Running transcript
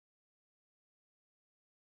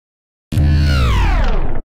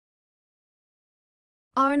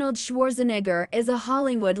Arnold Schwarzenegger is a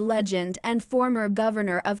Hollywood legend and former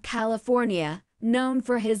governor of California, known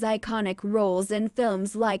for his iconic roles in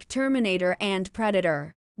films like Terminator and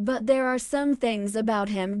Predator. But there are some things about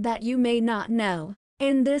him that you may not know.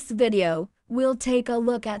 In this video, we'll take a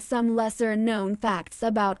look at some lesser-known facts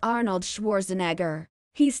about Arnold Schwarzenegger.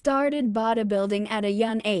 He started bodybuilding at a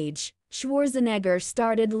young age. Schwarzenegger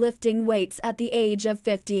started lifting weights at the age of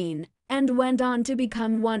 15. And went on to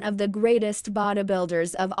become one of the greatest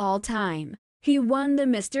bodybuilders of all time. He won the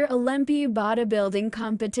Mr. Olympia bodybuilding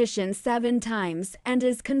competition 7 times and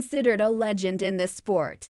is considered a legend in this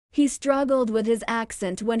sport. He struggled with his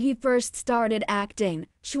accent when he first started acting.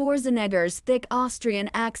 Schwarzenegger's thick Austrian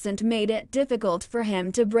accent made it difficult for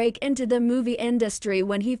him to break into the movie industry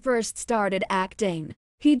when he first started acting.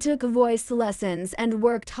 He took voice lessons and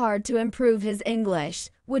worked hard to improve his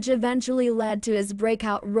English, which eventually led to his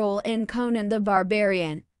breakout role in Conan the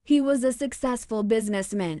Barbarian. He was a successful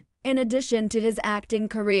businessman. In addition to his acting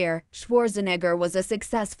career, Schwarzenegger was a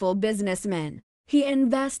successful businessman. He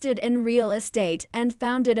invested in real estate and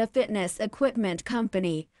founded a fitness equipment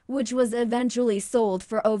company, which was eventually sold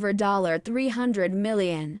for over $300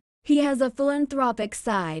 million. He has a philanthropic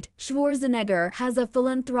side. Schwarzenegger has a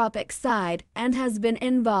philanthropic side and has been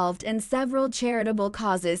involved in several charitable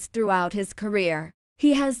causes throughout his career.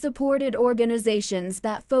 He has supported organizations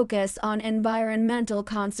that focus on environmental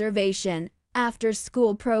conservation,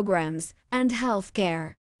 after-school programs, and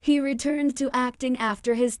healthcare. He returned to acting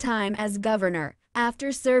after his time as governor.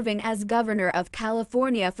 After serving as governor of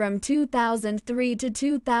California from 2003 to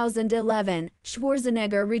 2011,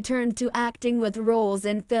 Schwarzenegger returned to acting with roles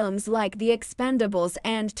in films like The Expendables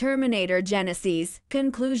and Terminator Genisys.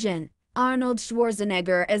 Conclusion: Arnold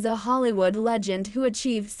Schwarzenegger is a Hollywood legend who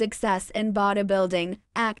achieved success in bodybuilding,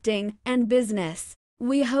 acting, and business.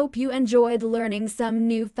 We hope you enjoyed learning some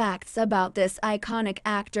new facts about this iconic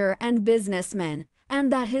actor and businessman, and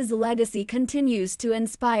that his legacy continues to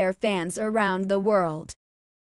inspire fans around the world.